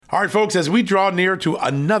All right, folks, as we draw near to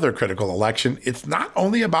another critical election, it's not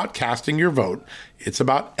only about casting your vote, it's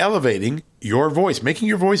about elevating your voice, making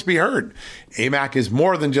your voice be heard. AMAC is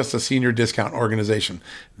more than just a senior discount organization.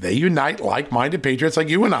 They unite like-minded patriots like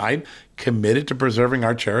you and I, committed to preserving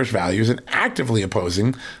our cherished values and actively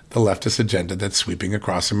opposing the leftist agenda that's sweeping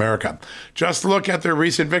across America. Just look at their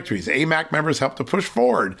recent victories. AMAC members helped to push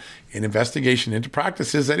forward an investigation into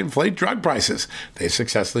practices that inflate drug prices. They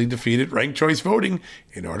successfully defeated ranked choice voting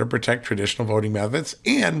in order to protect traditional voting methods,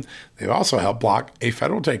 and they've also helped block a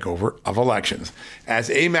federal takeover of elections. As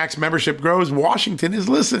AMAC's membership grows, Washington is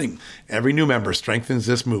listening. Every new member strengthens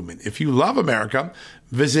this movement. If you love America,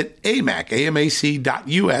 visit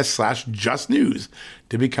amac.us/justnews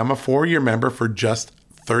to become a 4-year member for just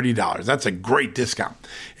 $30. That's a great discount.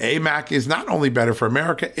 AMAC is not only better for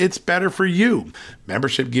America, it's better for you.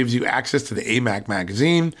 Membership gives you access to the AMAC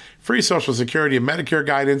magazine, free Social Security and Medicare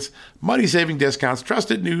guidance, money-saving discounts,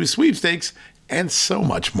 trusted news, sweepstakes, and so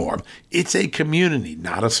much more. It's a community,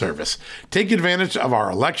 not a service. Take advantage of our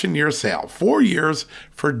election year sale, 4 years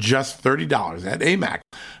for just $30 at AMAC.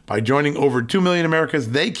 By joining over 2 million Americans,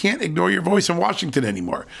 they can't ignore your voice in Washington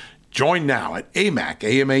anymore. Join now at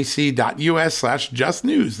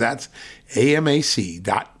amac.us/justnews. That's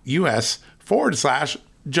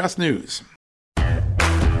amac.us/justnews.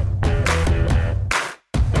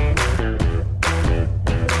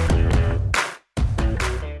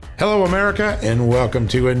 Hello, America, and welcome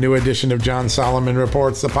to a new edition of John Solomon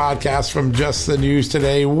Reports, the podcast from Just the News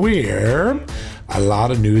Today, where a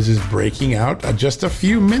lot of news is breaking out. Just a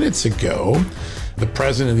few minutes ago, the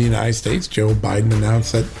President of the United States, Joe Biden,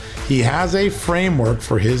 announced that he has a framework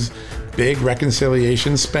for his big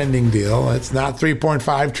reconciliation spending deal. It's not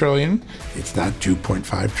 $3.5 trillion. It's not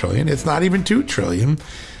 $2.5 trillion. It's not even $2 trillion.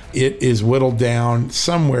 It is whittled down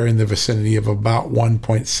somewhere in the vicinity of about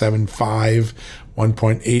 1.75,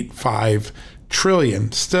 1.85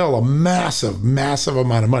 trillion. Still a massive, massive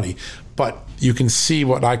amount of money. But you can see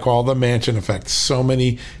what I call the Manchin effect. So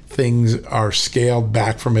many things are scaled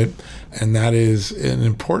back from it, and that is an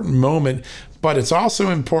important moment. But it's also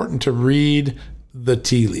important to read the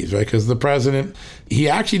tea leaves, right? Because the president, he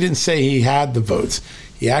actually didn't say he had the votes.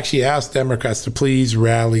 He actually asked Democrats to please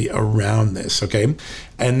rally around this, okay?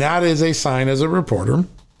 And that is a sign as a reporter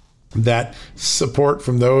that support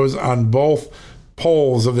from those on both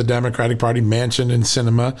poles of the Democratic Party, Manchin and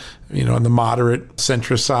Sinema, on the moderate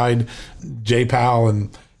centrist side, Jay Powell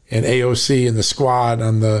and AOC and the squad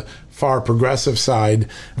on the far progressive side,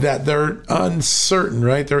 that they're uncertain,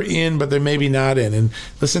 right? They're in, but they're maybe not in. And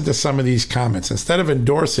listen to some of these comments. Instead of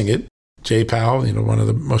endorsing it, Jay Powell, one of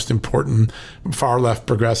the most important far left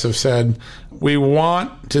progressives, said, "We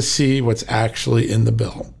want to see what's actually in the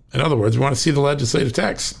bill." In other words, we want to see the legislative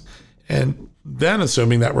text. And then,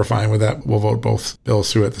 assuming that we're fine with that, we'll vote both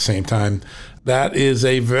bills through at the same time. That is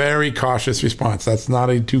a very cautious response. That's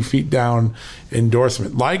not a 2 feet down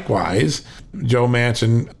endorsement. Likewise, Joe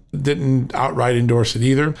Manchin didn't outright endorse it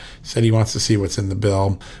either, said he wants to see what's in the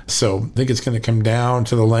bill. So I think it's going to come down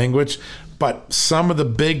to the language. But some of the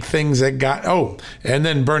big things that and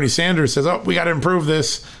then Bernie Sanders says, we got to improve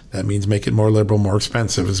this. That means make it more liberal, more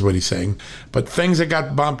expensive is what he's saying. But things that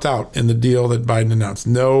got bumped out in the deal that Biden announced: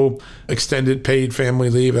 no extended paid family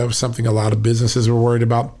leave. That was something a lot of businesses were worried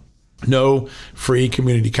about. No free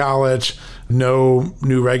community college, no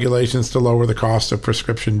new regulations to lower the cost of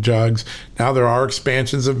prescription drugs. Now there are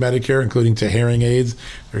expansions of Medicare, including to hearing aids.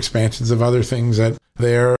 There are expansions of other things that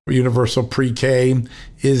there. Universal pre-K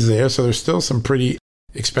is there. So there's still some pretty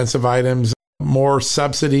expensive items, more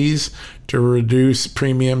subsidies to reduce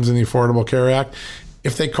premiums in the Affordable Care Act.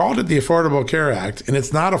 If they called it the Affordable Care Act and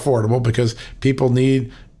it's not affordable because people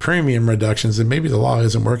need premium reductions, then maybe the law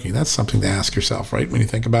isn't working. That's something to ask yourself, right, when you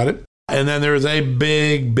think about it. And then there is a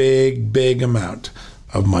big, big, big amount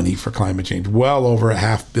of money for climate change, well over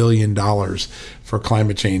 $500 million for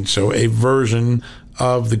climate change. So a version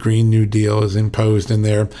of the Green New Deal is imposed in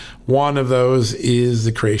there. One of those is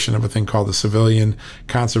the creation of a thing called the Civilian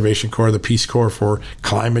Conservation Corps, the Peace Corps for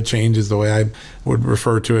climate change is the way I would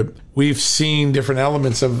refer to it. We've seen different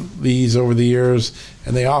elements of these over the years,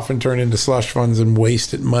 and they often turn into slush funds and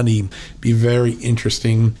wasted money. Be very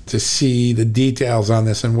interesting to see the details on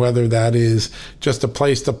this and whether that is just a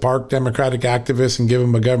place to park Democratic activists and give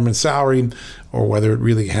them a government salary, or whether it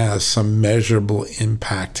really has some measurable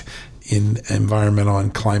impact in environmental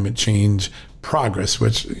and climate change progress,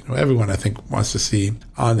 which everyone, I think, wants to see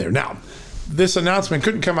on there. Now, this announcement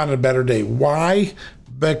couldn't come on a better day. Why?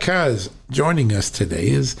 Because joining us today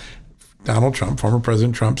is Donald Trump, former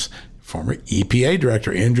President Trump's former EPA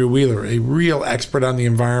director, Andrew Wheeler, a real expert on the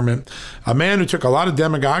environment, a man who took a lot of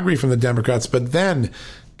demagoguery from the Democrats, but then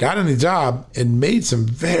got in the job and made some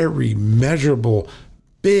very measurable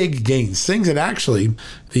big gains, things that actually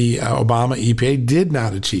the Obama EPA did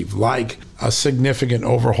not achieve, like a significant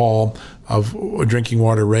overhaul of drinking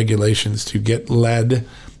water regulations to get lead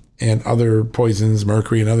and other poisons,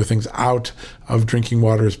 mercury and other things out of drinking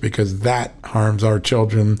waters because that harms our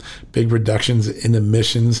children, big reductions in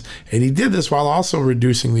emissions. And he did this while also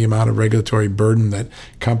reducing the amount of regulatory burden that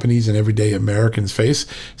companies and everyday Americans face.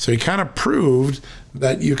 So he kind of proved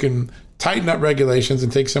that you can tighten up regulations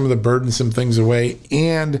and take some of the burdensome things away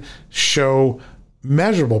and show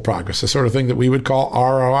measurable progress, the sort of thing that we would call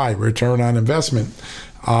ROI, return on investment,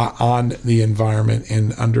 on the environment.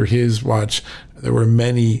 And under his watch, there were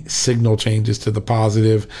many signal changes to the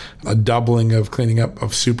positive, a doubling of cleaning up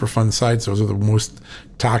of Superfund sites. Those are the most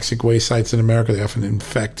toxic waste sites in America. They often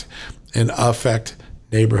infect and affect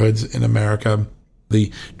neighborhoods in America.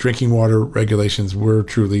 The drinking water regulations were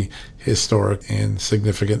truly historic and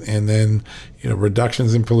significant. And then,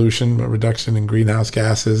 reductions in pollution, a reduction in greenhouse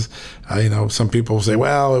gases. Some people say,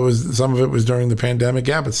 well, some of it was during the pandemic.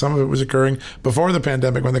 Yeah, but some of it was occurring before the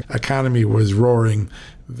pandemic when the economy was roaring.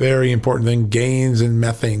 Very important thing, gains in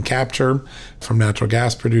methane capture from natural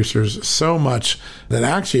gas producers. So much that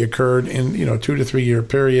actually occurred in, 2 to 3 year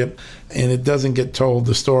period. And it doesn't get told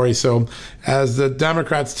the story. So as the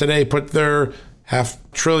Democrats today put their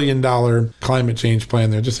 $500 billion climate change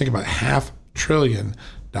plan there, just think about $500 billion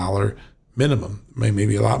minimum,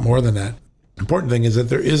 maybe a lot more than that. Important thing is that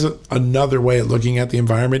there is another way of looking at the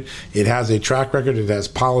environment. It has a track record, it has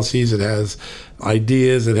policies, it has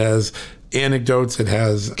ideas, it has anecdotes, it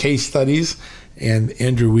has case studies, and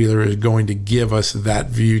Andrew Wheeler is going to give us that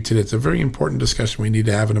view today. It's a very important discussion we need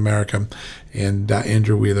to have in America, and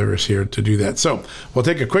Andrew Wheeler is here to do that. So we'll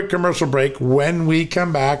take a quick commercial break. When we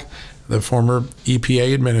come back, the former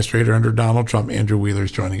EPA administrator under Donald Trump, Andrew Wheeler,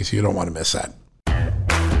 is joining us. You don't want to miss that.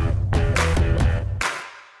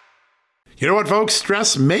 You know what, folks?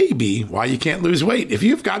 Stress may be why you can't lose weight. If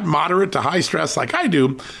you've got moderate to high stress like I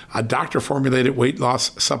do, a doctor-formulated weight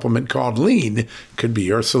loss supplement called Lean could be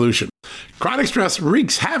your solution. Chronic stress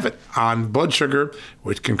wreaks havoc on blood sugar,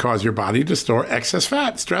 which can cause your body to store excess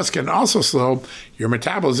fat. Stress can also slow your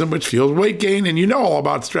metabolism, which fuels weight gain. And you know all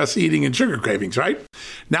about stress eating and sugar cravings, right?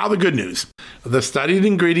 Now the good news. The studied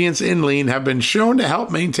ingredients in Lean have been shown to help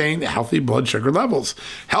maintain healthy blood sugar levels,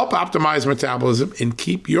 help optimize metabolism, and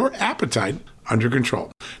keep your appetite under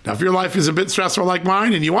control. Now, if your life is a bit stressful like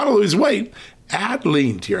mine and you want to lose weight, add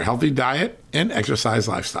Lean to your healthy diet and exercise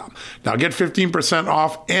lifestyle. Now get 15%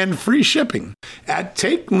 off and free shipping at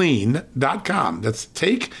takelean.com. That's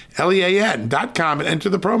takelean.com and enter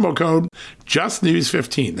the promo code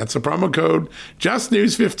JustNews15. That's the promo code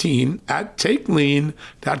JustNews15 at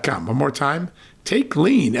takelean.com. One more time,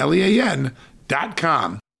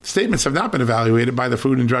 takelean.com. Statements have not been evaluated by the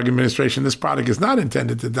Food and Drug Administration. This product is not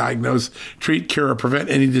intended to diagnose, treat, cure, or prevent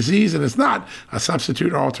any disease, and is not a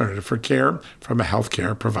substitute or alternative for care from a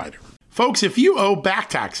healthcare provider. Folks, if you owe back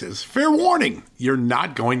taxes, fair warning, you're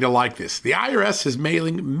not going to like this. The IRS is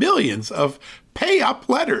mailing millions of pay-up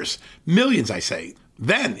letters. Millions, I say.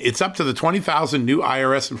 Then it's up to the 20,000 new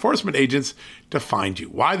IRS enforcement agents to find you.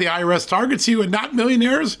 Why the IRS targets you and not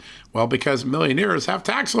millionaires? Well, because millionaires have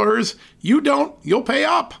tax lawyers. You don't, you'll pay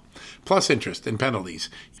up, plus interest and penalties.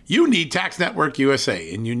 You need Tax Network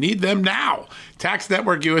USA, and you need them now. Tax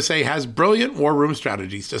Network USA has brilliant war room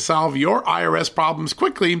strategies to solve your IRS problems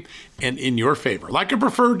quickly and in your favor, like a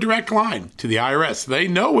preferred direct line to the IRS. They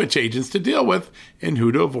know which agents to deal with and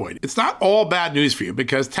who to avoid. It's not all bad news for you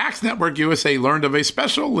because Tax Network USA learned of a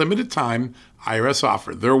special limited time IRS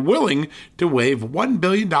offer. They're willing to waive $1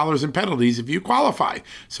 billion in penalties if you qualify.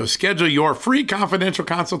 So schedule your free confidential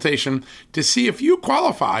consultation to see if you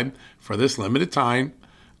qualify for this limited time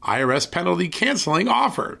IRS penalty canceling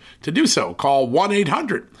offer. To do so, call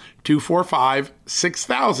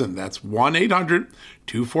 1-800-245-6000. That's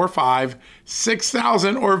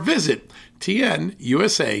 1-800-245-6000 or visit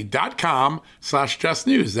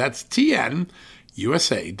tnusa.com/justnews. That's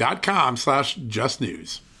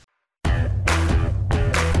tnusa.com/justnews.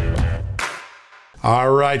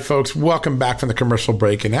 All right, folks, welcome back from the commercial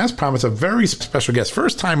break. And as promised, a very special guest,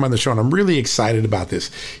 first time on the show, and I'm really excited about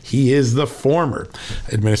this. He is the former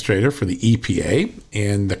administrator for the EPA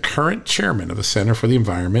and the current chairman of the Center for the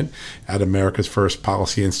Environment at America's First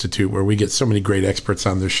Policy Institute, where we get so many great experts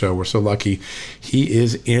on this show. We're so lucky. He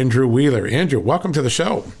is Andrew Wheeler. Andrew, welcome to the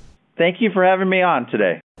show. Thank you for having me on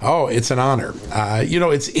today. Oh, it's an honor.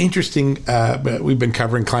 It's interesting. We've been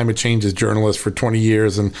covering climate change as journalists for 20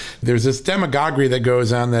 years, and there's this demagoguery that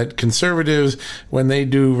goes on that conservatives, when they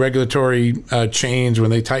do regulatory change, when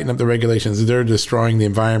they tighten up the regulations, they're destroying the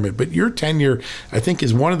environment. But your tenure, I think,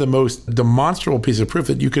 is one of the most demonstrable pieces of proof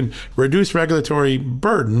that you can reduce regulatory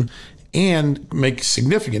burden and make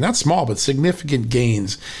significant, not small, but significant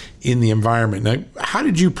gains in the environment. Now, how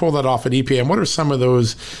did you pull that off at EPA? And what are some of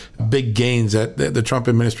those big gains that the Trump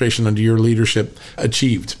administration under your leadership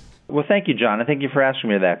achieved? Well, thank you, John, and thank you for asking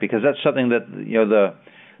me that, because that's something that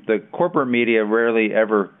the corporate media rarely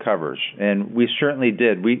ever covers, and we certainly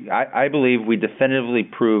did. I believe we definitively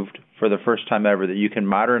proved for the first time ever that you can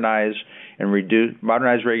modernize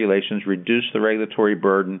regulations, reduce the regulatory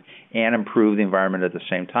burden, and improve the environment at the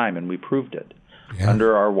same time, and we proved it. Yeah.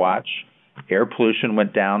 Under our watch, air pollution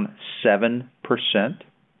went down 7%.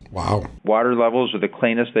 Wow. Water levels are the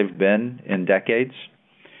cleanest they've been in decades.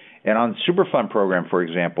 And on the Superfund program, for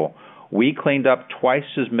example, we cleaned up twice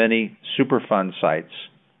as many Superfund sites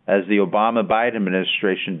as the Obama-Biden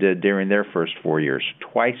administration did during their first 4 years.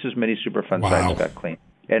 Twice as many Superfund sites got cleaned.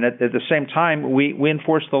 And at the same time, we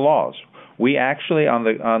enforced the laws. We actually, on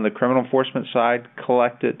the criminal enforcement side,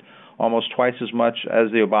 collected almost twice as much as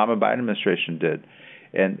the Obama-Biden administration did.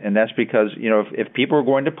 And that's because, if people are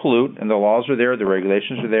going to pollute and the laws are there, the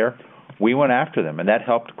regulations are there, we went after them, and that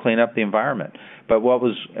helped clean up the environment. But what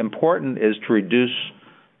was important is to reduce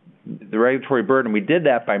the regulatory burden. We did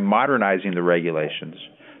that by modernizing the regulations,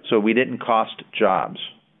 so we didn't cost jobs.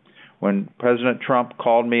 When President Trump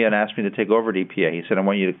called me and asked me to take over at EPA, he said, I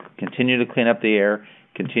want you to continue to clean up the air,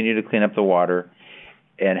 continue to clean up the water,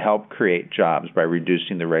 and help create jobs by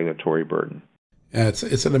reducing the regulatory burden.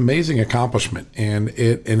 It's an amazing accomplishment, and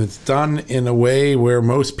it's done in a way where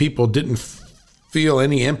most people didn't feel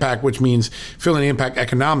any impact, which means feel any impact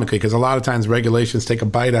economically, because a lot of times regulations take a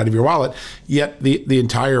bite out of your wallet, yet the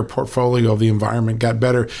entire portfolio of the environment got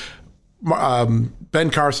better. Ben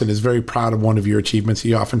Carson is very proud of one of your achievements.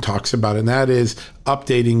 He often talks about it, and that is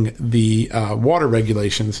updating the water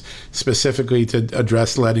regulations specifically to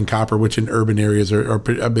address lead and copper, which in urban areas are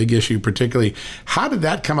a big issue particularly. How did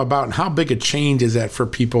that come about, and how big a change is that for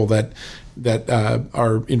people that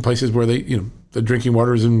are in places where the drinking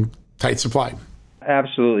water is in tight supply?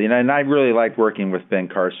 Absolutely, and I really liked working with Ben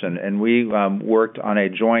Carson, and we worked on a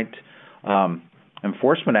joint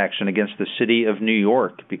enforcement action against the city of New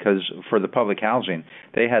York, because for the public housing,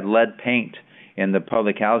 they had lead paint in the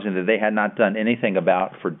public housing that they had not done anything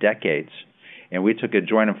about for decades. And we took a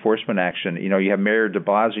joint enforcement action. You have Mayor de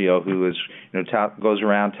Blasio, who is goes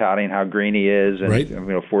around touting how green he is, and right.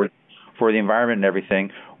 For the environment and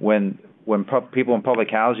everything. When people in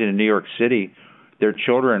public housing in New York City, their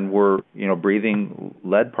children were breathing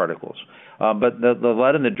lead particles. But the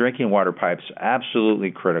lead in the drinking water pipes,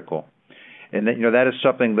 absolutely critical. And that is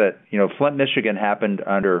something that Flint, Michigan happened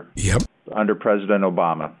under President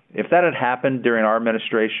Obama. If that had happened during our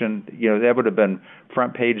administration, that would have been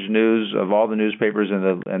front page news of all the newspapers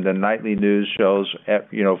and the nightly news shows,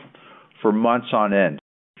 for months on end.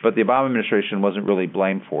 But the Obama administration wasn't really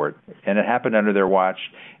blamed for it, and it happened under their watch,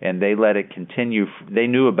 and they let it continue. They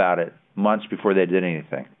knew about it months before they did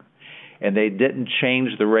anything, and they didn't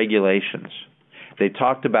change the regulations. They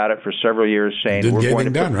talked about it for several years, saying we're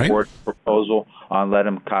going to put forward a proposal on lead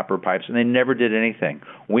and copper pipes, and they never did anything.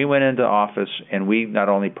 We went into office, and we not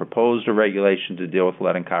only proposed a regulation to deal with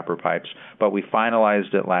lead and copper pipes, but we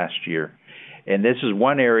finalized it last year. And this is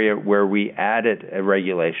one area where we added a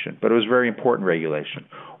regulation, but it was a very important regulation.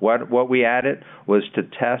 What we added was to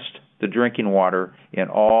test the drinking water in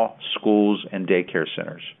all schools and daycare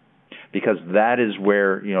centers, because that is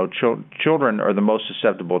where children are the most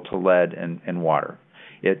susceptible to lead and water.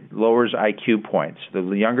 It lowers IQ points. The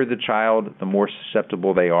younger the child, the more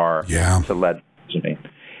susceptible they are to lead poisoning.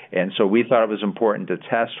 And so we thought it was important to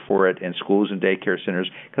test for it in schools and daycare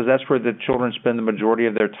centers, because that's where the children spend the majority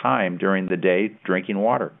of their time during the day drinking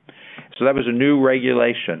water. So that was a new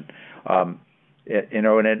regulation, and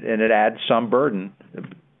it adds some burden,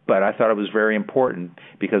 but I thought it was very important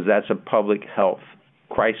because that's a public health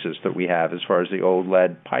crisis that we have as far as the old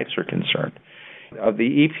lead pipes are concerned.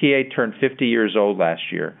 The EPA turned 50 years old last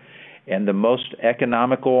year, and the most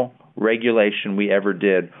economical regulation we ever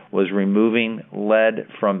did was removing lead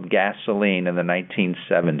from gasoline in the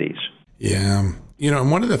 1970s. Yeah.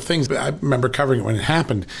 And one of the things that I remember covering it when it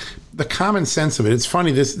happened, the common sense of it, it's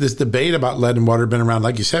funny, this debate about lead and water had been around,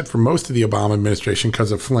 like you said, for most of the Obama administration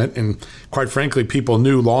because of Flint. And quite frankly, people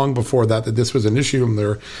knew long before that this was an issue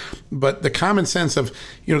there. But the common sense of,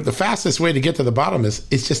 the fastest way to get to the bottom is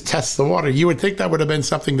just test the water. You would think that would have been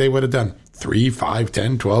something they would have done 3, 5,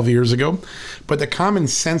 10, 12 years ago. But the common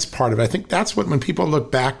sense part of it, I think that's what, when people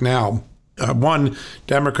look back now,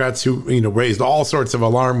 Democrats who raised all sorts of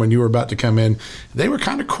alarm when you were about to come in, they were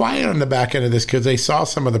kind of quiet on the back end of this because they saw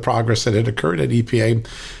some of the progress that had occurred at EPA.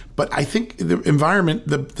 But I think the environment,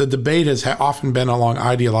 the debate has often been along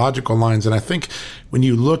ideological lines. And I think when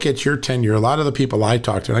you look at your tenure, a lot of the people I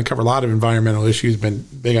talk to, and I cover a lot of environmental issues, been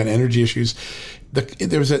big on energy issues,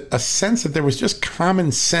 there was a sense that there was just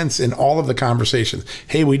common sense in all of the conversations.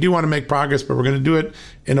 Hey, we do want to make progress, but we're going to do it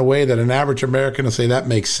in a way that an average American will say that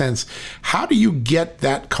makes sense. How do you get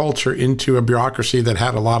that culture into a bureaucracy that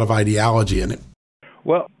had a lot of ideology in it?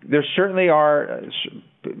 Well, there certainly are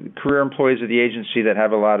career employees of the agency that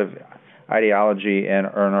have a lot of ideology and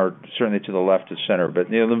are certainly to the left of center. But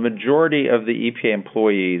the majority of the EPA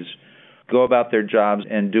employees go about their jobs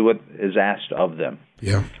and do what is asked of them.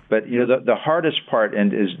 Yeah. But the hardest part in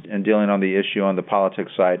dealing on the issue on the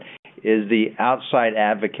politics side is the outside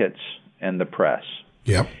advocates and the press.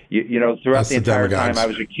 Yep. Throughout That's the entire demagogues. time, I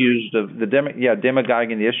was accused of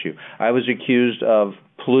demagoguing the issue. I was accused of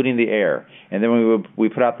polluting the air, and then we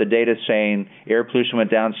put out the data saying air pollution went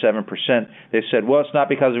down 7%. They said, well, it's not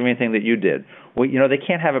because of anything that you did. Well, they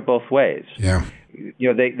can't have it both ways. Yeah.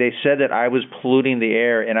 They said that I was polluting the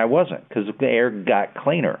air, and I wasn't, because the air got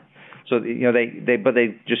cleaner. So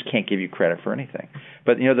they just can't give you credit for anything.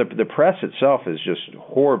 But the press itself is just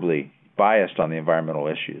horribly biased on the environmental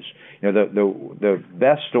issues. The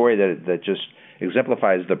best story that just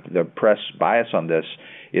exemplifies the press bias on this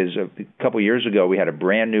is a couple years ago we had a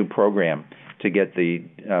brand new program to get the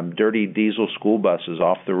dirty diesel school buses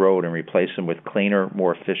off the road and replace them with cleaner,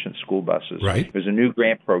 more efficient school buses. Right. It was a new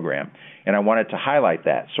grant program, and I wanted to highlight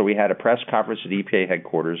that. So we had a press conference at EPA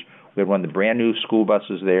headquarters. We had one of the brand new school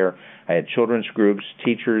buses there. I had children's groups,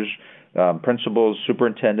 teachers, principals,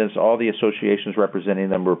 superintendents, all the associations representing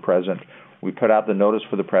them were present. We put out the notice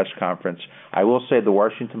for the press conference. I will say the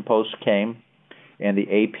Washington Post came and the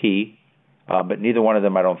AP, but neither one of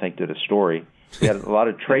them I don't think did a story. We had a lot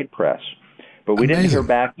of trade press. But we didn't hear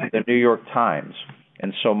back from the New York Times.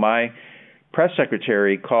 And so my press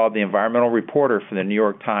secretary called the environmental reporter for the New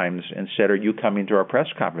York Times and said, are you coming to our press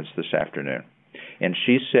conference this afternoon? And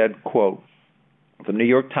she said, quote, the New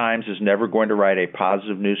York Times is never going to write a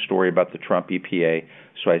positive news story about the Trump EPA,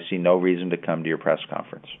 so I see no reason to come to your press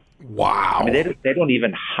conference. Wow. I mean, they don't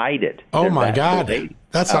even hide it. Oh, my God.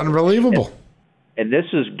 That's unbelievable. And this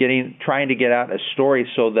is trying to get out a story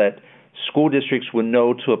so that school districts would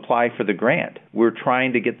know to apply for the grant. We're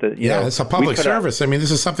trying to get it's a public service.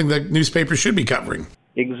 This is something that newspapers should be covering.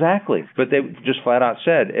 Exactly. But they just flat out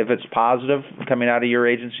said, if it's positive coming out of your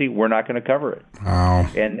agency, we're not going to cover it. Wow.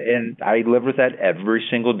 And I live with that every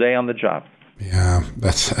single day on the job. Yeah,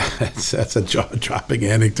 that's a jaw-dropping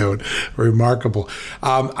anecdote. Remarkable.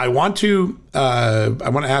 I want to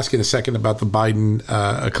ask you in a second about the Biden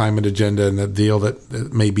climate agenda and the deal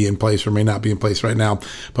that may be in place or may not be in place right now.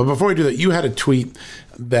 But before we do that, you had a tweet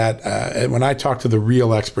that when I talk to the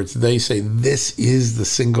real experts, they say this is the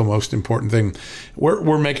single most important thing.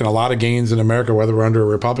 We're making a lot of gains in America, whether we're under a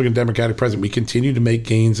Republican, Democratic president. We continue to make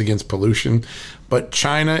gains against pollution. But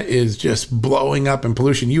China is just blowing up in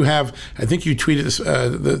pollution. You have, I think you tweeted this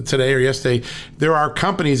today or yesterday, there are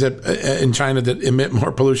companies in China that emit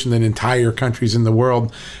more pollution than entire countries in the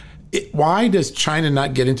world. Why does China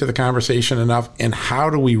not get into the conversation enough, and how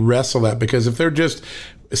do we wrestle that? Because if they're just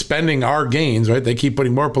spending our gains, right, they keep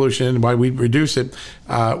putting more pollution in, why we reduce it,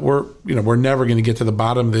 we're never going to get to the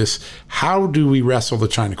bottom of this. How do we wrestle the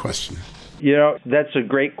China question? That's a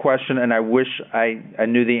great question, and I wish I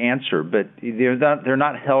knew the answer. But they're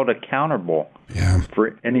not held accountable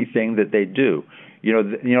for anything that they do.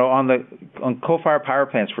 On coal-fired power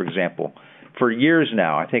plants, for example, for years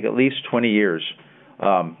now, I think at least 20 years,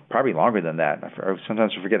 probably longer than that.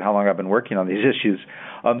 Sometimes I forget how long I've been working on these issues.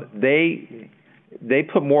 They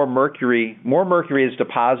put more mercury. More mercury is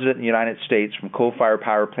deposited in the United States from coal-fired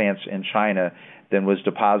power plants in China than was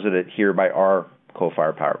deposited here by our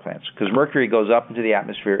coal-fired power plants, because mercury goes up into the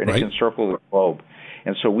atmosphere and It can circle the globe.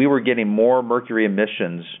 And so we were getting more mercury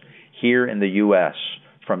emissions here in the U.S.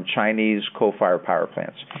 from Chinese coal-fired power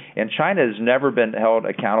plants. And China has never been held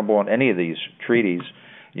accountable in any of these treaties.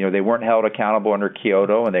 They weren't held accountable under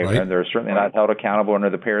Kyoto, and Right. they're certainly not held accountable under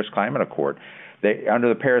the Paris Climate Accord. Under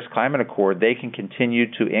the Paris Climate Accord, they can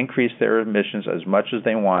continue to increase their emissions as much as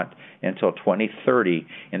they want until 2030,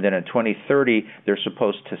 and then in 2030 they're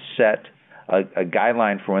supposed to set a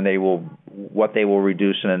guideline for what they will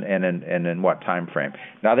reduce and in what time frame.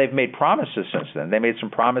 Now they've made promises since then. They made some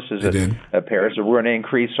promises at Paris that we're going to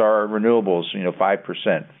increase our renewables,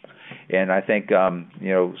 5%. And I think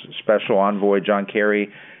Special Envoy John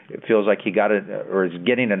Kerry feels like he got it or is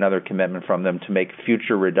getting another commitment from them to make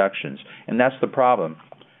future reductions. And that's the problem.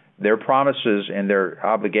 Their promises and their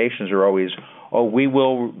obligations are always,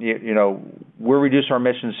 we'll reduce our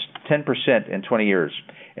emissions 10% in 20 years.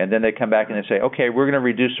 And then they come back and they say, okay, we're going to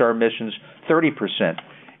reduce our emissions 30%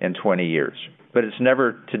 in 20 years. But it's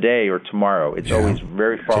never today or tomorrow. It's always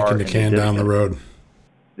very far. Kicking the can down the road.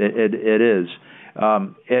 It is.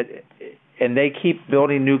 And they keep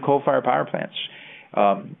building new coal-fired power plants.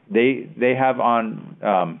 They have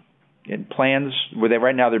in plans where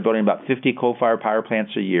right now they're building about 50 coal-fired power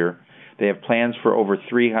plants a year. They have plans for over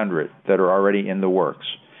 300 that are already in the works.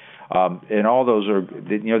 And all those are,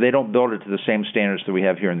 they don't build it to the same standards that we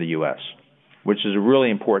have here in the U.S., which is really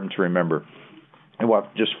important to remember. And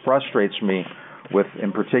what just frustrates me with,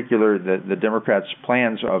 in particular, the Democrats'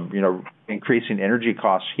 plans of, increasing energy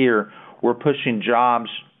costs here, we're pushing jobs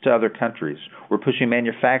to other countries. We're pushing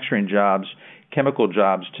manufacturing jobs, chemical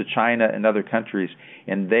jobs to China and other countries,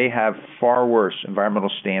 and they have far worse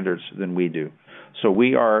environmental standards than we do. So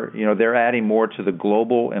we are, they're adding more to the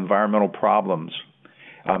global environmental problems.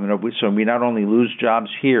 So we not only lose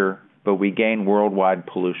jobs here, but we gain worldwide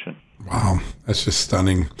pollution. Wow, that's just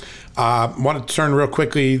stunning. I want to turn real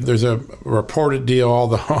quickly. There's a reported deal,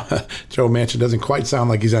 although Joe Manchin doesn't quite sound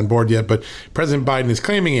like he's on board yet, but President Biden is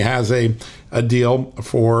claiming he has a deal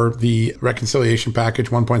for the reconciliation package,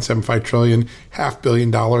 $1.75 trillion, $500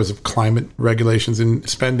 million of climate regulations and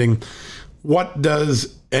spending. What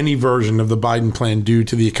does any version of the Biden plan do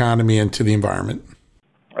to the economy and to the environment?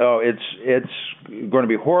 Oh, it's going to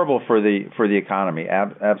be horrible for the economy.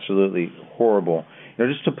 Absolutely horrible.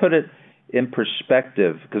 Just to put it in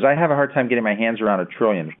perspective, because I have a hard time getting my hands around a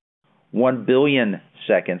trillion. 1 billion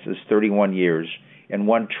seconds is 31 years, and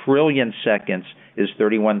 1 trillion seconds is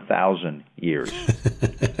 31,000 years.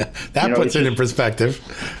 That puts it in perspective,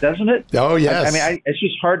 doesn't it? Oh, yes. It's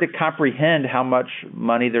just hard to comprehend how much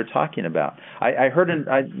money they're talking about. I heard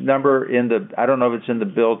a number I don't know if it's in the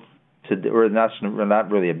bill, or not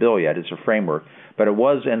really a bill yet, it's a framework, but it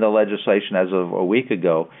was in the legislation as of a week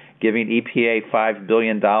ago, giving EPA $5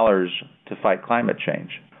 billion to fight climate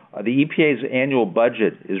change. The EPA's annual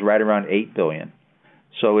budget is right around $8 billion.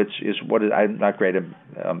 So I'm not great.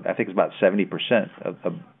 I think it's about 70% of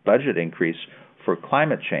a budget increase for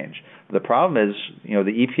climate change. The problem is,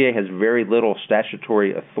 the EPA has very little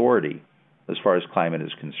statutory authority as far as climate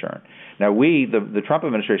is concerned. Now, the Trump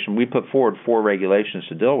administration, we put forward 4 regulations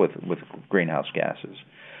to deal with greenhouse gases.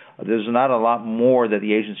 There's not a lot more that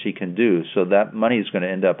the agency can do, so that money is going to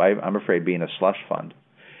end up, I'm afraid, being a slush fund.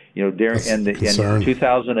 In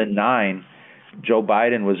 2009, Joe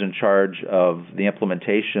Biden was in charge of the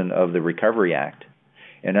implementation of the Recovery Act,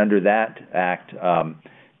 and under that act,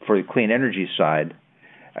 for the clean energy side,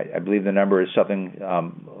 I believe the number is something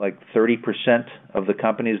like 30% of the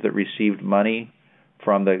companies that received money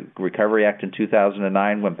from the Recovery Act in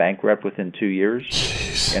 2009 went bankrupt within 2 years.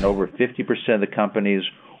 Jeez. And over 50% of the companies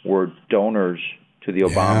were donors to the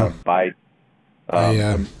Obama Biden.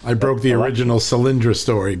 I broke the original Solyndra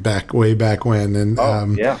story way back when, and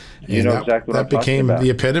exactly what that became the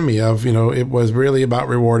epitome of it was really about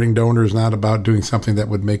rewarding donors, not about doing something that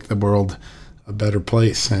would make the world a better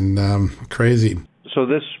place. And crazy. So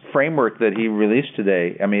this framework that he released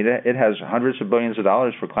today, it has hundreds of billions of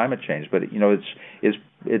dollars for climate change, but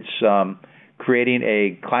it's creating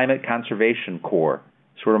a climate conservation corps,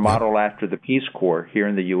 sort of modeled after the Peace Corps here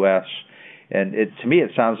in the U.S. And to me,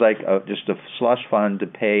 it sounds like just a slush fund to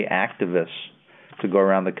pay activists to go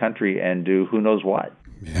around the country and do who knows what.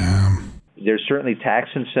 Yeah. There's certainly tax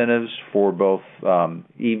incentives for both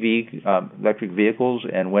EV, electric vehicles,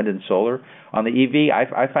 and wind and solar. On the EV,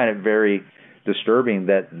 I find it very disturbing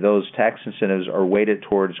that those tax incentives are weighted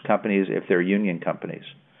towards companies if they're union companies.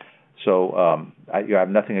 So I have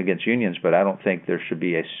nothing against unions, but I don't think there should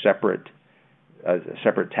be a separate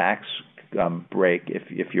tax break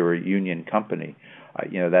if you're a union company.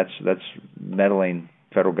 That's meddling,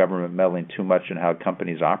 federal government meddling too much in how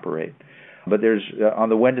companies operate. But there's on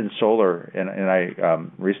the wind and solar, and I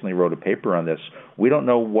recently wrote a paper on this. We don't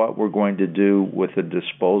know what we're going to do with the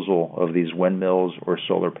disposal of these windmills or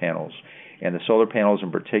solar panels. And the solar panels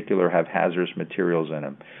in particular have hazardous materials in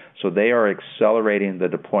them. So they are accelerating the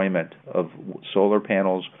deployment of solar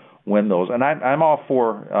panels, windmills. And I'm all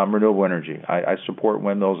for renewable energy. I support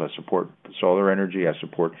windmills. I support solar energy. I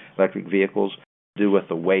support electric vehicles to do with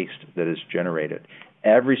the waste that is generated.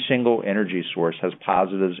 Every single energy source has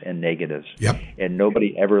positives and negatives. Yep. And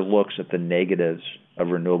nobody ever looks at the negatives of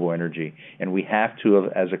renewable energy. And we have to,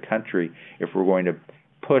 as a country, if we're going to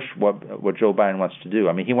push what Joe Biden wants to do.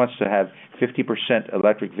 I mean, he wants to have 50%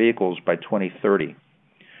 electric vehicles by 2030.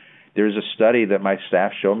 There's a study that my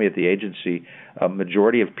staff showed me at the agency. A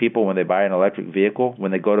majority of people, when they buy an electric vehicle,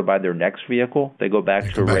 when they go to buy their next vehicle, they go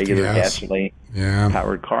back to a regular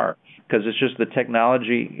gasoline-powered car. Because it's just the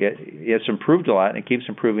technology, it's improved a lot, and it keeps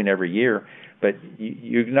improving every year. But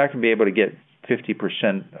you're not going to be able to get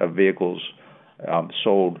 50% of vehicles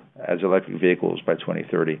sold as electric vehicles by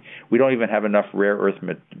 2030. We don't even have enough rare earth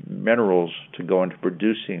minerals to go into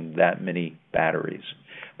producing that many batteries.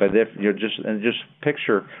 But if you're just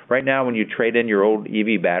picture right now, when you trade in your old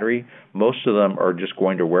EV battery, most of them are just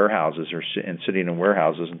going to warehouses and sitting in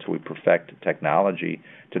warehouses until we perfect technology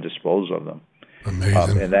to dispose of them.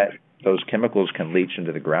 Amazing. And those chemicals can leach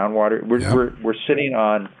into the groundwater. We're sitting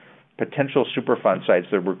on potential Superfund sites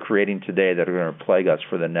that we're creating today that are going to plague us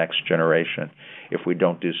for the next generation if we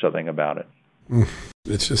don't do something about it.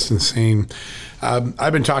 It's just insane.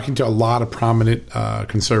 I've been talking to a lot of prominent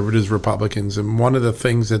conservatives, Republicans, and one of the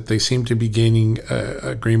things that they seem to be gaining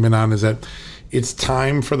agreement on is that it's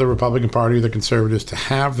time for the Republican Party, the conservatives, to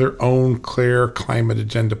have their own clear climate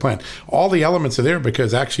agenda plan. All the elements are there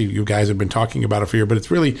because actually you guys have been talking about it for years, but it's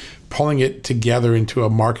really pulling it together into a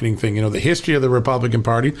marketing thing. You know, the history of the Republican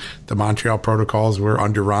Party, the Montreal Protocols were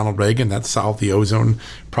under Ronald Reagan. That solved the ozone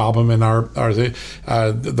problem in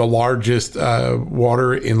the largest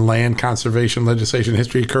water and land conservation legislation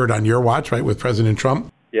history occurred on your watch, right, with President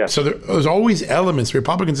Trump. Yeah. So there's always elements.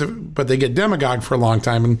 Republicans, but they get demagogued for a long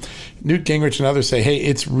time. And Newt Gingrich and others say, hey,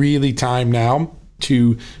 it's really time now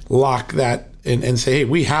to lock that and say, hey,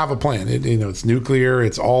 we have a plan. It's nuclear.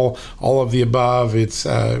 It's all of the above. It's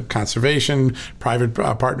conservation,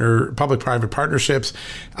 public-private partnerships.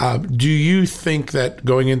 Do you think that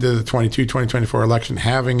going into the 2024 election,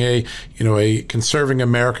 having a Conserving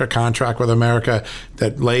America contract with America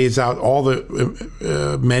that lays out all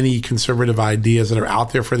the many conservative ideas that are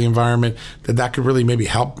out there for the environment, that could really maybe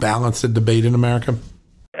help balance the debate in America?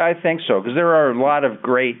 I think so, because there are a lot of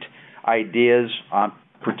great ideas on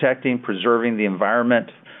preserving the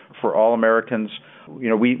environment for all Americans.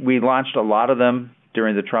 We launched a lot of them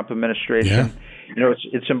during the Trump administration. Yeah.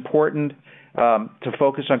 It's important to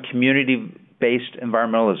focus on community-based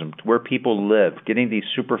environmentalism, where people live, getting these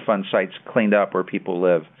Superfund sites cleaned up where people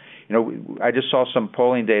live. I just saw some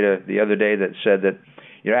polling data the other day that said that,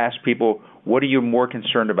 ask people, what are you more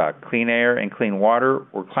concerned about, clean air and clean water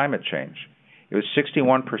or climate change? It was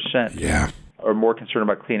 61%. Yeah. Are more concerned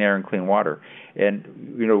about clean air and clean water. And,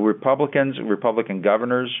 Republican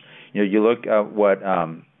governors, you look at what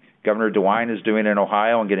Governor DeWine is doing in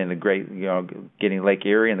Ohio and getting Lake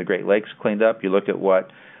Erie and the Great Lakes cleaned up. You look at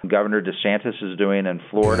what Governor DeSantis is doing in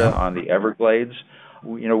Florida on the Everglades.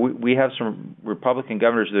 We have some Republican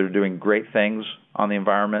governors that are doing great things on the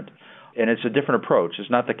environment, and it's a different approach.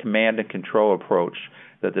 It's not the command and control approach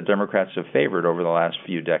that the Democrats have favored over the last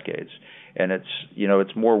few decades. And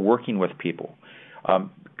it's more working with people.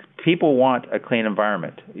 People want a clean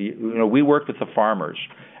environment. We work with the farmers.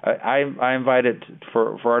 I invited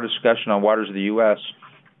for our discussion on Waters of the U.S.,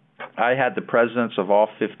 I had the presidents of all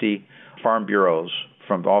 50 farm bureaus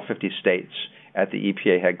from all 50 states at the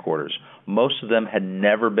EPA headquarters. Most of them had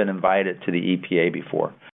never been invited to the EPA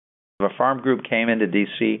before. If a farm group came into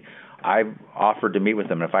D.C., I offered to meet with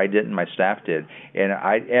them. If I didn't, my staff did. And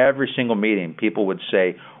every single meeting, people would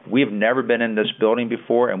say, we've never been in this building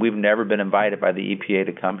before, and we've never been invited by the EPA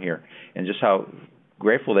to come here. And just how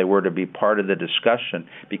grateful they were to be part of the discussion,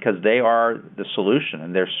 because they are the solution.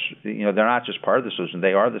 And they're not just part of the solution,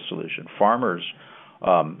 they are the solution. Farmers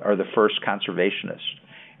are the first conservationists,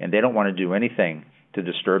 and they don't want to do anything to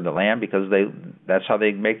disturb the land because that's how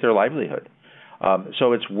they make their livelihood.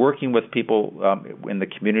 So it's working with people in the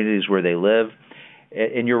communities where they live.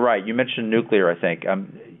 And you're right. You mentioned nuclear, I think.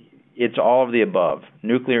 It's all of the above.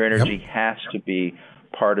 Nuclear energy has to be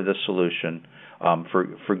part of the solution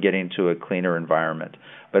for getting to a cleaner environment.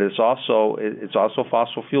 But it's also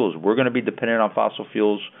fossil fuels. We're going to be dependent on fossil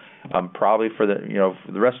fuels probably for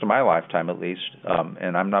the rest of my lifetime at least.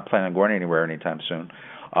 And I'm not planning on going anywhere anytime soon.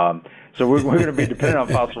 So we're going to be dependent on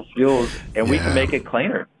fossil fuels, and we can make it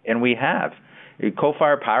cleaner, and we have.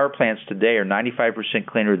 Coal-fired power plants today are 95%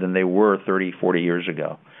 cleaner than they were 30, 40 years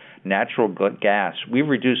ago. natural gas. We've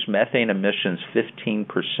reduced methane emissions 15%.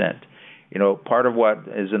 Part of what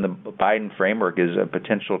is in the Biden framework is a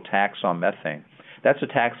potential tax on methane. That's a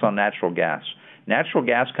tax on natural gas. Natural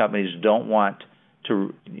gas companies don't want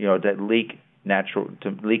to leak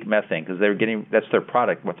methane because that's their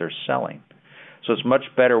product, what they're selling. So it's much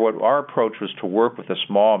better. What our approach was to work with the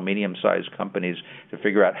small, medium-sized companies to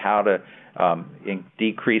figure out how to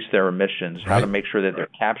decrease their emissions, how to make sure that they're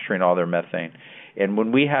capturing all their methane. And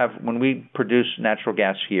when we produce natural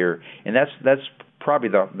gas here, and that's probably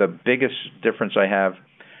the biggest difference I have,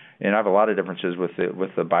 and I have a lot of differences with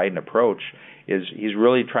the Biden approach, is he's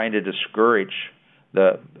really trying to discourage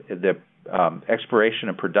the exploration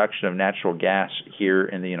and production of natural gas here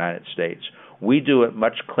in the United States. We do it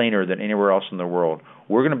much cleaner than anywhere else in the world.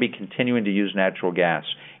 We're going to be continuing to use natural gas.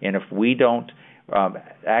 And if we don't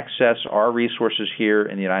access our resources here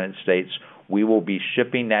in the United States, we will be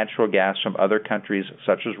shipping natural gas from other countries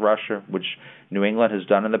such as Russia, which New England has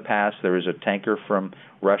done in the past. There was a tanker from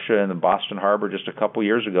Russia in the Boston Harbor just a couple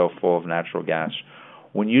years ago full of natural gas.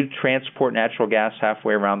 When you transport natural gas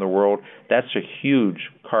halfway around the world, that's a huge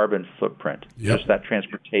carbon footprint, just that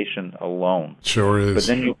transportation alone. Sure is. But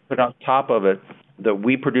then you put on top of it that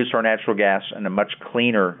we produce our natural gas in a much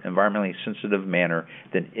cleaner, environmentally sensitive manner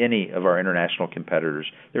than any of our international competitors.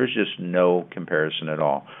 There's just no comparison at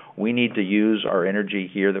all. We need to use our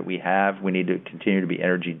energy here that we have. We need to continue to be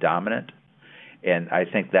energy dominant. And I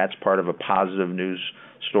think that's part of a positive news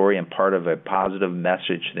story and part of a positive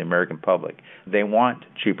message to the American public. They want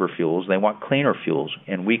cheaper fuels. They want cleaner fuels,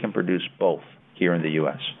 and we can produce both here in the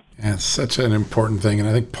U.S. Yeah, it's such an important thing. And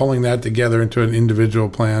I think pulling that together into an individual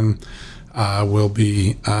plan will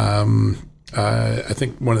be, I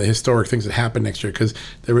think, one of the historic things that happen next year, because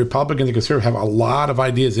the Republicans and Conservatives have a lot of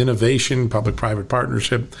ideas, innovation, public-private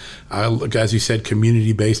partnership, as you said,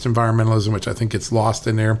 community-based environmentalism, which I think gets lost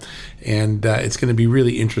in there. And it's going to be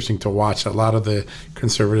really interesting to watch. A lot of the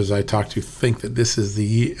conservatives I talk to think that this is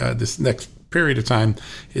this next period of time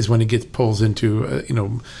is when it pulls into,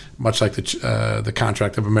 much like the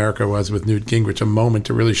Contract of America was with Newt Gingrich, a moment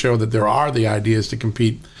to really show that there are the ideas to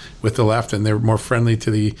compete with the left, and they're more friendly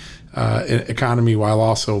to the economy while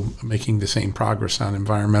also making the same progress on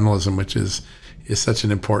environmentalism, which is such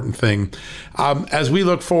an important thing. As we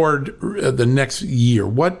look forward the next year,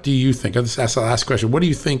 what do you think? I'll just ask the last question. What do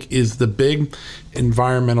you think is the big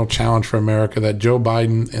environmental challenge for America that Joe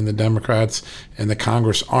Biden and the Democrats and the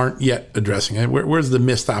Congress aren't yet addressing? Where's the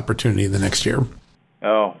missed opportunity the next year?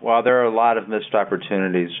 Oh, well, there are a lot of missed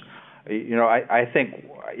opportunities. I think,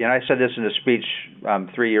 I said this in a speech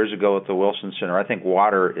 3 years ago at the Wilson Center. I think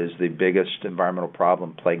water is the biggest environmental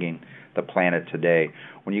problem plaguing the planet today.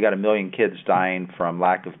 When you got 1 million kids dying from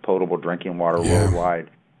lack of potable drinking water worldwide,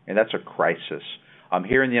 and that's a crisis.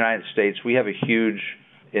 Here in the United States, we have a huge,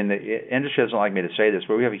 and the industry doesn't like me to say this,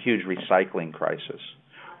 but we have a huge recycling crisis.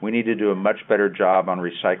 We need to do a much better job on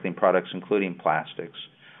recycling products, including plastics.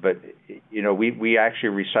 But, we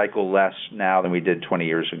actually recycle less now than we did 20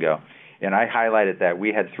 years ago. And I highlighted that.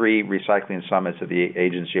 We had 3 recycling summits at the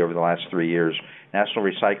agency over the last 3 years. National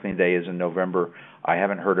Recycling Day is in November. I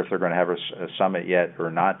haven't heard if they're going to have a summit yet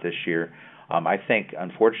or not this year. I think,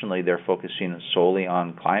 unfortunately, they're focusing solely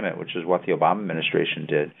on climate, which is what the Obama administration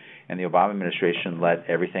did. And the Obama administration let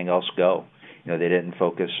everything else go. They didn't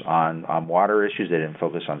focus on water issues. They didn't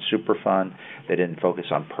focus on Superfund. They didn't focus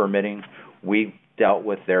on permitting. We dealt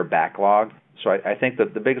with their backlog. So I think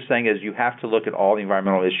that the biggest thing is you have to look at all the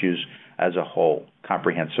environmental issues as a whole,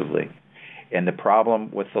 comprehensively. And the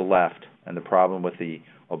problem with the left and the problem with the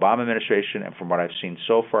Obama administration, and from what I've seen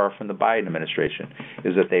so far from the Biden administration,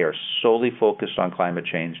 is that they are solely focused on climate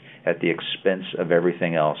change at the expense of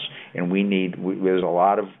everything else. And there's a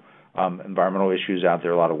lot of environmental issues out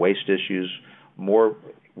there, a lot of waste issues. More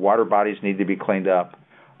water bodies need to be cleaned up,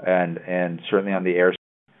 and certainly on the air.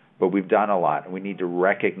 But we've done a lot. We need to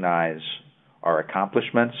recognize our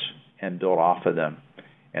accomplishments and build off of them.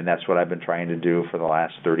 And that's what I've been trying to do for the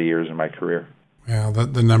last 30 years of my career. Well,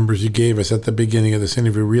 the numbers you gave us at the beginning of this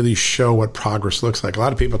interview really show what progress looks like. A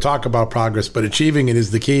lot of people talk about progress, but achieving it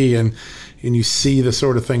is the key. And you see the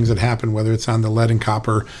sort of things that happen, whether it's on the lead and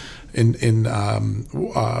copper in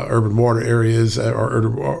urban water areas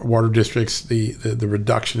or water districts, the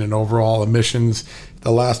reduction in overall emissions.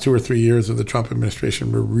 The last 2 or 3 years of the Trump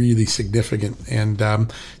administration were really significant, and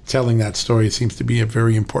telling that story seems to be a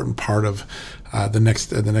very important part of the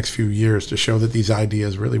next few years to show that these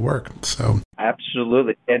ideas really work. So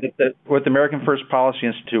absolutely, and with the American First Policy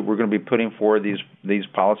Institute, we're going to be putting forward these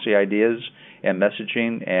policy ideas, and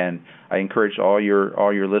messaging. And I encourage all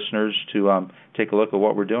your listeners to take a look at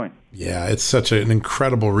what we're doing. Yeah, it's such an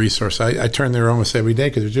incredible resource. I turn there almost every day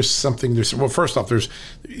because there's just something. Well, first off,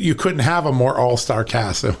 you couldn't have a more all-star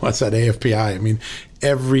cast than what's at AFPI. I mean,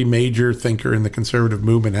 every major thinker in the conservative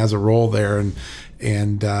movement has a role there,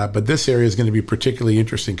 but this area is going to be particularly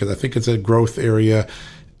interesting because I think it's a growth area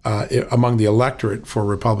among the electorate for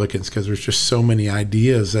Republicans, because there's just so many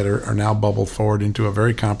ideas that are now bubbled forward into a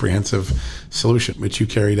very comprehensive solution, which you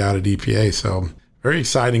carried out at EPA. So very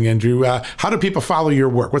exciting, Andrew. How do people follow your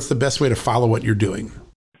work? What's the best way to follow what you're doing?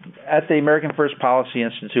 At the American First Policy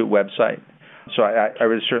Institute website. So I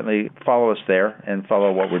would certainly follow us there and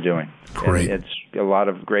follow what we're doing. Great. And it's a lot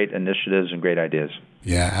of great initiatives and great ideas.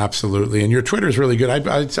 Yeah, absolutely. And your Twitter is really good.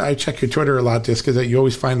 I check your Twitter a lot just because you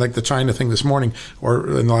always find like the China thing this morning or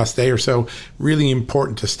in the last day or so, really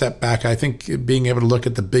important to step back. I think being able to look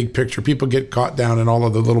at the big picture, people get caught down in all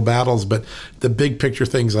of the little battles, but the big picture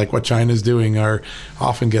things like what China's doing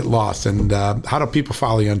often get lost. And how do people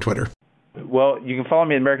follow you on Twitter? Well, you can follow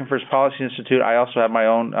me at American First Policy Institute. I also have my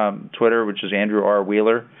own Twitter, which is Andrew R.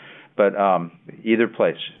 Wheeler, but either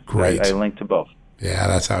place. Great. I link to both. Yeah,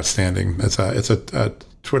 that's outstanding. It's a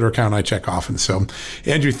Twitter account I check often. So,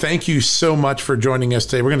 Andrew, thank you so much for joining us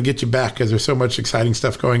today. We're going to get you back because there's so much exciting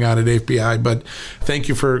stuff going on at AFPI, but thank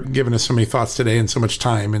you for giving us so many thoughts today and so much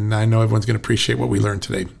time. And I know everyone's going to appreciate what we learned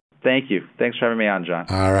today. Thank you. Thanks for having me on, John.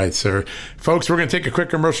 All right, sir. Folks, we're going to take a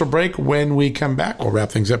quick commercial break. When we come back, we'll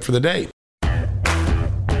wrap things up for the day.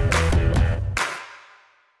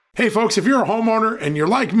 Hey folks, if you're a homeowner and you're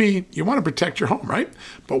like me, you want to protect your home, right?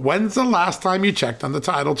 But when's the last time you checked on the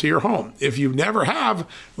title to your home? If you never have,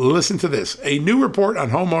 listen to this. A new report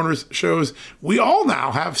on homeowners shows we all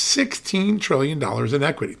now have $16 trillion in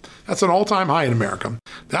equity. That's an all-time high in America.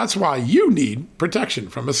 That's why you need protection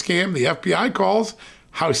from a scam the FBI calls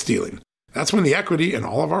house stealing. That's when the equity in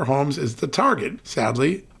all of our homes is the target,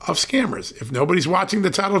 sadly, of scammers. If nobody's watching the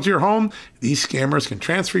title to your home, these scammers can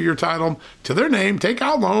transfer your title to their name, take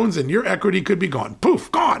out loans, and your equity could be gone. Poof,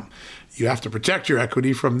 gone. You have to protect your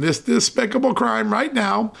equity from this despicable crime right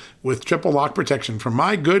now with triple lock protection from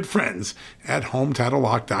my good friends at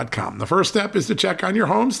HomeTitleLock.com. The first step is to check on your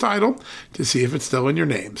home's title to see if it's still in your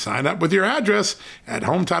name. Sign up with your address at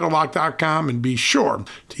HomeTitleLock.com and be sure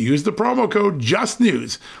to use the promo code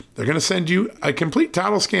JUSTNEWS. They're going to send you a complete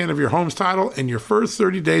title scan of your home's title and your first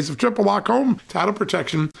 30 days of triple lock home title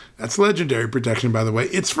protection. That's legendary protection, by the way.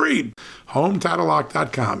 It's free.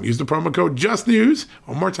 HomeTitleLock.com. Use the promo code JUSTNEWS.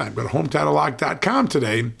 One more time, go to HomeTitleLock.com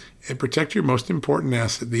today and protect your most important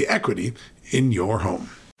asset, the equity in your home.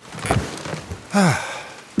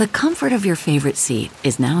 The comfort of your favorite seat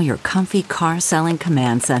is now your comfy car selling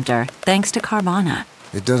command center, thanks to Carvana.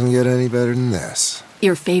 It doesn't get any better than this.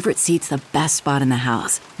 Your favorite seat's the best spot in the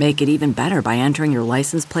house. Make it even better by entering your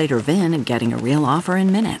license plate or VIN and getting a real offer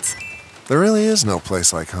in minutes. There really is no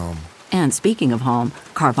place like home. And speaking of home,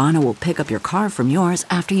 Carvana will pick up your car from yours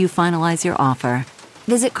after you finalize your offer.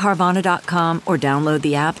 Visit Carvana.com or download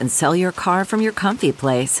the app and sell your car from your comfy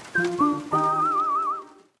place.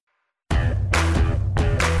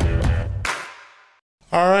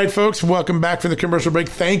 All right, folks, welcome back from the commercial break.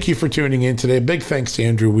 Thank you for tuning in today. Big thanks to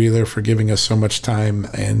Andrew Wheeler for giving us so much time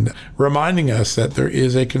and reminding us that there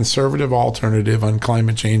is a conservative alternative on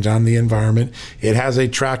climate change, on the environment. It has a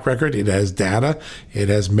track record. It has data. It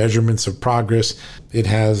has measurements of progress. It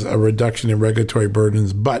has a reduction in regulatory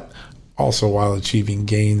burdens, but also while achieving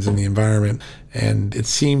gains in the environment. And it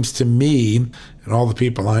seems to me, and all the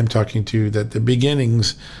people I'm talking to, that the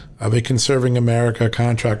beginnings of a Conserving America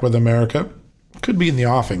contract with America could be in the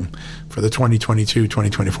offing for the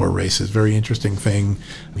 2022-2024 races. Very interesting thing.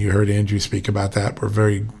 You heard Andrew speak about that. We're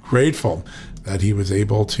very grateful that he was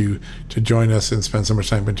able to join us and spend so much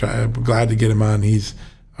time. I'm glad to get him on. He's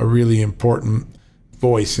a really important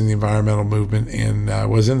voice in the environmental movement and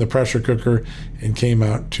was in the pressure cooker and came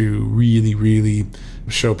out to really, really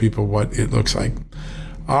show people what it looks like.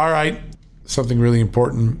 All right, something really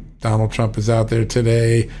important. Donald Trump is out there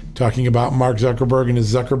today talking about Mark Zuckerberg and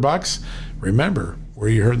his Zuckerbucks. Remember where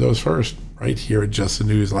you heard those first, right here at Just the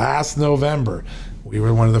News. Last November, we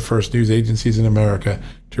were one of the first news agencies in America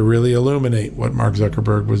to really illuminate what Mark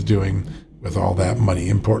Zuckerberg was doing with all that money,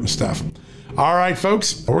 important stuff. All right,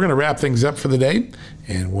 folks, we're going to wrap things up for the day.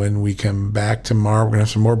 And when we come back tomorrow, we're going to have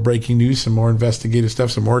some more breaking news, some more investigative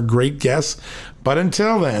stuff, some more great guests. But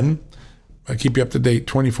until then, I keep you up to date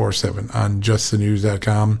 24/7 on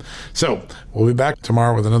justthenews.com. So we'll be back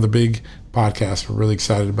tomorrow with another big podcast. We're really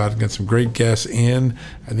excited about it. Got some great guests and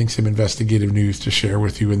I think some investigative news to share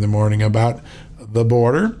with you in the morning about the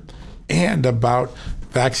border and about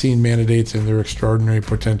vaccine mandates and their extraordinary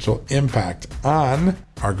potential impact on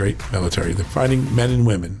our great military, the fighting men and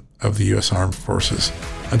women of the U.S. Armed Forces.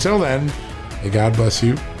 Until then, may God bless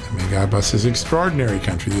you, and may God bless this extraordinary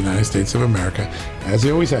country, the United States of America, as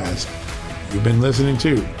He always has. You've been listening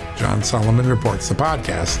to John Solomon Reports, the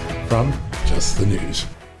podcast from Just the News.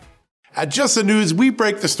 At Just the News, we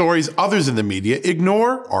break the stories others in the media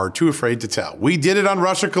ignore or are too afraid to tell. We did it on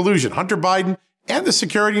Russia collusion, Hunter Biden, and the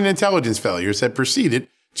security and intelligence failures that preceded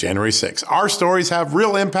January 6th. Our stories have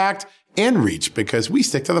real impact and reach because we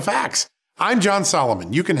stick to the facts. I'm John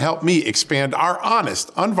Solomon. You can help me expand our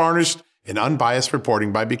honest, unvarnished, and unbiased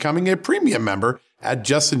reporting by becoming a premium member at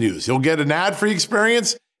Just the News. You'll get an ad-free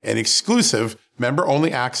experience and exclusive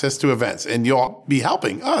member-only access to events, and you'll be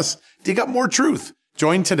helping us dig up more truth.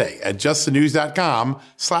 Join today at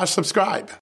justthenews.com/subscribe.